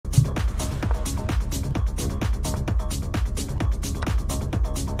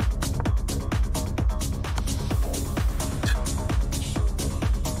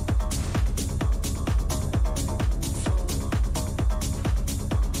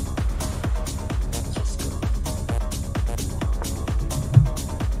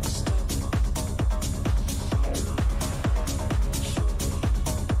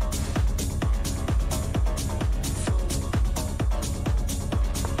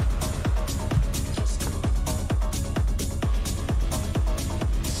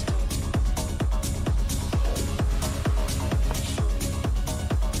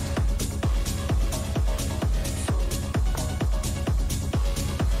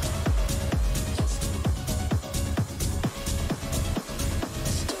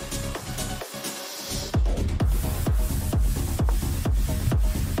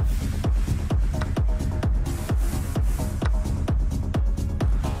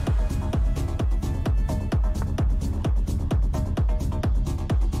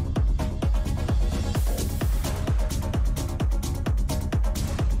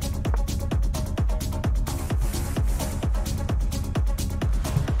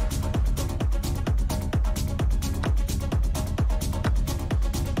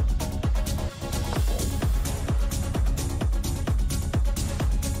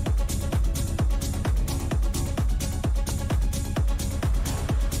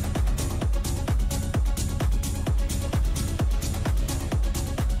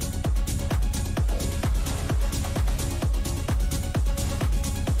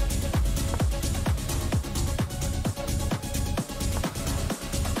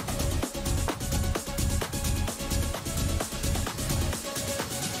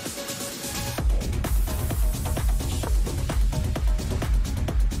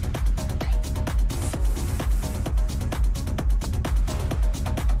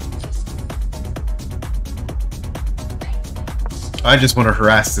I just want to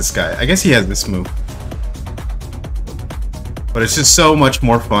harass this guy. I guess he has this move. But it's just so much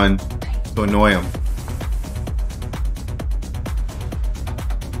more fun to annoy him.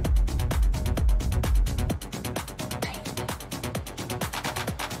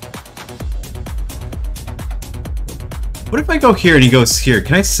 What if I go here and he goes here?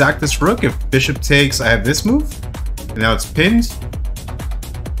 Can I sack this rook if bishop takes? I have this move? And now it's pinned?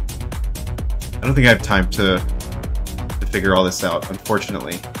 I don't think I have time to figure all this out,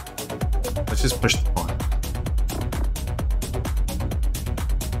 unfortunately. Let's just push the pawn.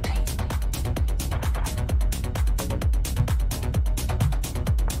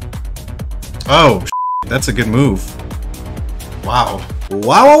 Oh, that's a good move. Wow.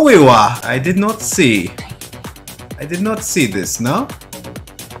 Wow, wow, I did not see. I did not see this, no?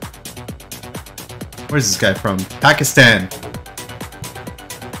 Where's this guy from? Pakistan.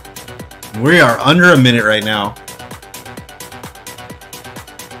 We are under a minute right now.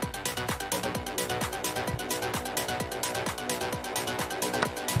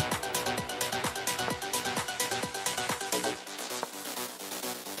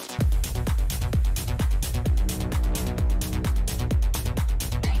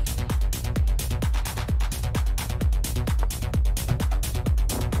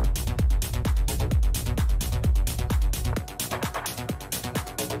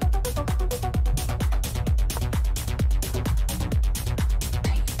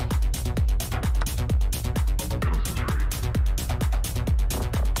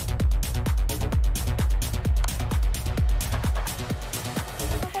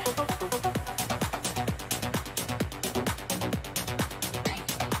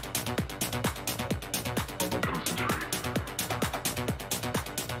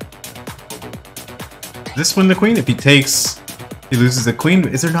 Does this win the queen? If he takes, he loses the queen.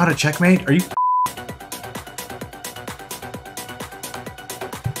 Is there not a checkmate? Are you?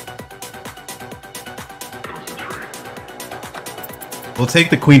 We'll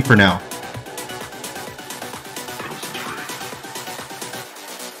take the queen for now.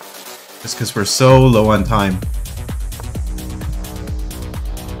 Just because we're so low on time.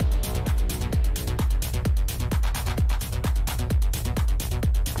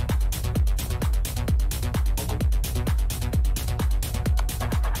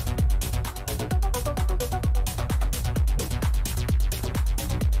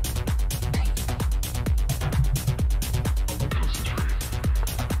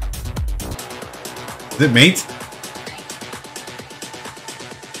 Is it mate?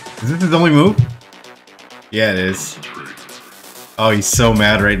 Is this his only move? Yeah, it is. Oh, he's so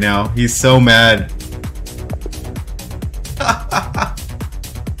mad right now. He's so mad.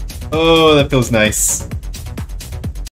 Oh, that feels nice.